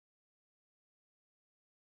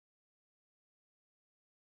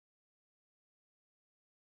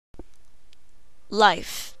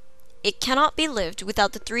Life. It cannot be lived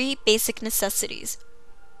without the three basic necessities: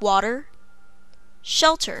 water,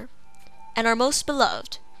 shelter, and our most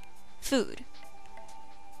beloved, food.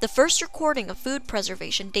 The first recording of food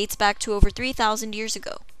preservation dates back to over 3,000 years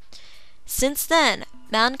ago. Since then,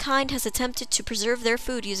 mankind has attempted to preserve their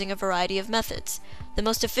food using a variety of methods. The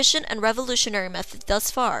most efficient and revolutionary method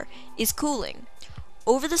thus far is cooling.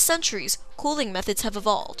 Over the centuries, cooling methods have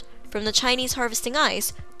evolved, from the Chinese harvesting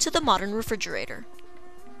ice to the modern refrigerator.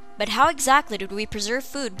 But how exactly did we preserve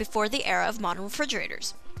food before the era of modern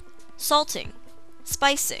refrigerators? Salting,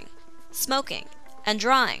 spicing, smoking, and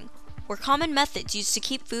drying were common methods used to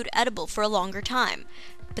keep food edible for a longer time,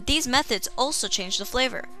 but these methods also changed the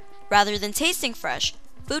flavor. Rather than tasting fresh,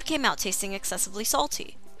 food came out tasting excessively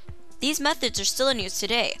salty. These methods are still in use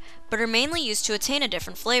today, but are mainly used to attain a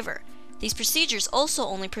different flavor. These procedures also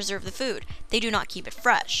only preserve the food, they do not keep it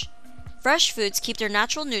fresh. Fresh foods keep their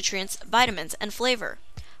natural nutrients, vitamins, and flavor.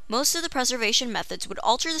 Most of the preservation methods would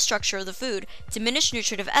alter the structure of the food, diminish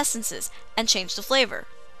nutritive essences, and change the flavor.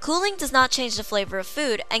 Cooling does not change the flavor of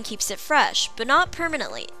food and keeps it fresh, but not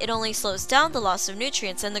permanently. It only slows down the loss of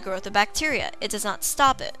nutrients and the growth of bacteria. It does not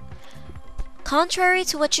stop it. Contrary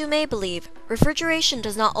to what you may believe, refrigeration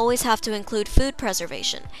does not always have to include food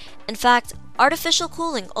preservation. In fact, artificial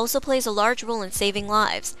cooling also plays a large role in saving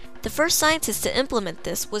lives. The first scientist to implement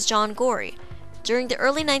this was John Gorey. During the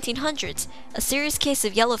early 1900s, a serious case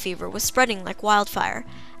of yellow fever was spreading like wildfire.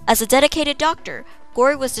 As a dedicated doctor,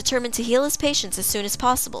 Gorey was determined to heal his patients as soon as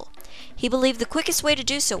possible. He believed the quickest way to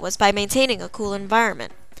do so was by maintaining a cool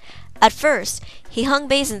environment. At first, he hung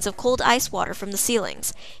basins of cold ice water from the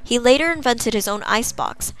ceilings. He later invented his own ice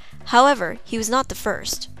box. However, he was not the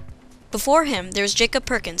first. Before him, there was Jacob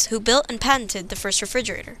Perkins, who built and patented the first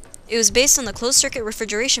refrigerator. It was based on the closed-circuit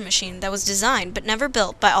refrigeration machine that was designed but never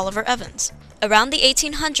built by Oliver Evans. Around the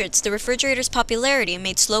 1800s, the refrigerator's popularity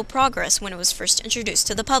made slow progress when it was first introduced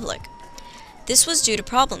to the public. This was due to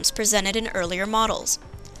problems presented in earlier models.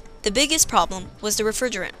 The biggest problem was the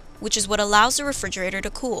refrigerant, which is what allows the refrigerator to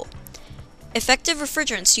cool. Effective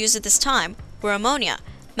refrigerants used at this time were ammonia,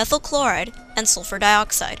 methyl chloride, and sulfur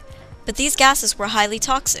dioxide. But these gases were highly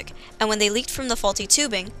toxic, and when they leaked from the faulty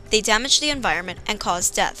tubing, they damaged the environment and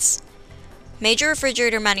caused deaths. Major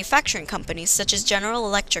refrigerator manufacturing companies such as General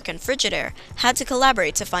Electric and Frigidaire had to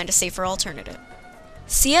collaborate to find a safer alternative.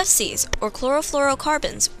 CFCs, or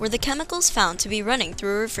chlorofluorocarbons, were the chemicals found to be running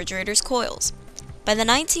through a refrigerator's coils. By the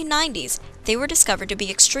 1990s, they were discovered to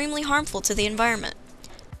be extremely harmful to the environment.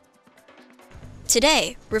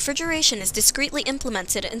 Today, refrigeration is discreetly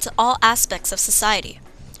implemented into all aspects of society.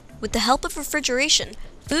 With the help of refrigeration,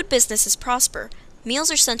 food businesses prosper,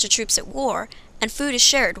 meals are sent to troops at war, and food is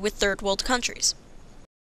shared with third world countries.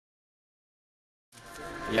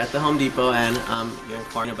 You're at the Home Depot and you're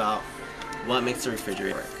inquiring about what makes the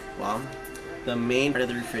refrigerator work. Well, the main part of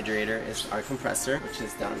the refrigerator is our compressor, which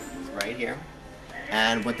is down right here.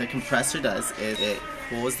 And what the compressor does is it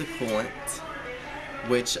cools the coolant,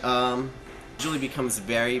 which usually becomes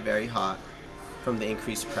very, very hot from the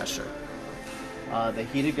increased pressure. The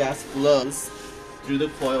heated gas flows through the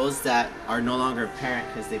coils that are no longer apparent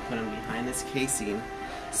because they put them behind this casing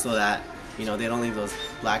so that they don't leave those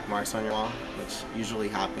black marks on your wall, which usually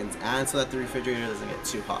happens, and so that the refrigerator doesn't get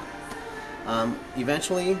too hot.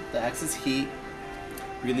 Eventually, the excess heat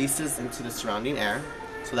releases into the surrounding air,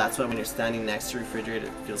 so that's why when you're standing next to the refrigerator,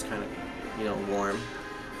 it feels kind of warm.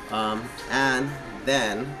 And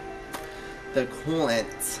then the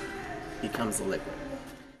coolant becomes a liquid.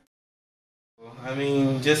 I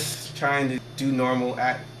mean, just trying to do normal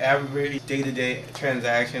every day-to-day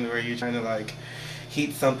transaction where you're trying to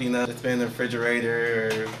heat something up that's been in the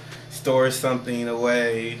refrigerator or store something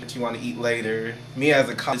away that you want to eat later. Me as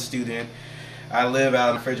a college student, I live out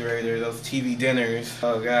in the refrigerator, those TV dinners,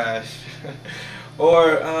 oh gosh.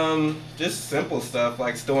 Or just simple stuff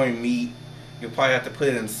like storing meat. You'll probably have to put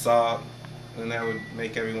it in salt, and that would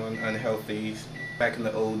make everyone unhealthy back in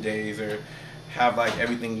the old days, or have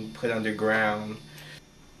everything put underground.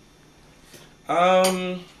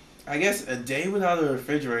 I guess a day without a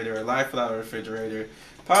refrigerator, or life without a refrigerator,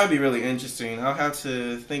 probably be really interesting. I'll have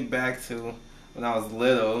to think back to when I was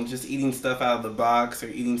little, just eating stuff out of the box or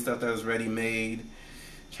eating stuff that was ready-made,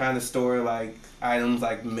 trying to store items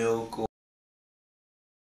like milk.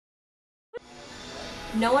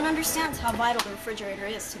 No one understands how vital the refrigerator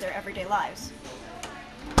is to their everyday lives.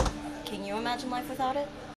 Can you imagine life without it?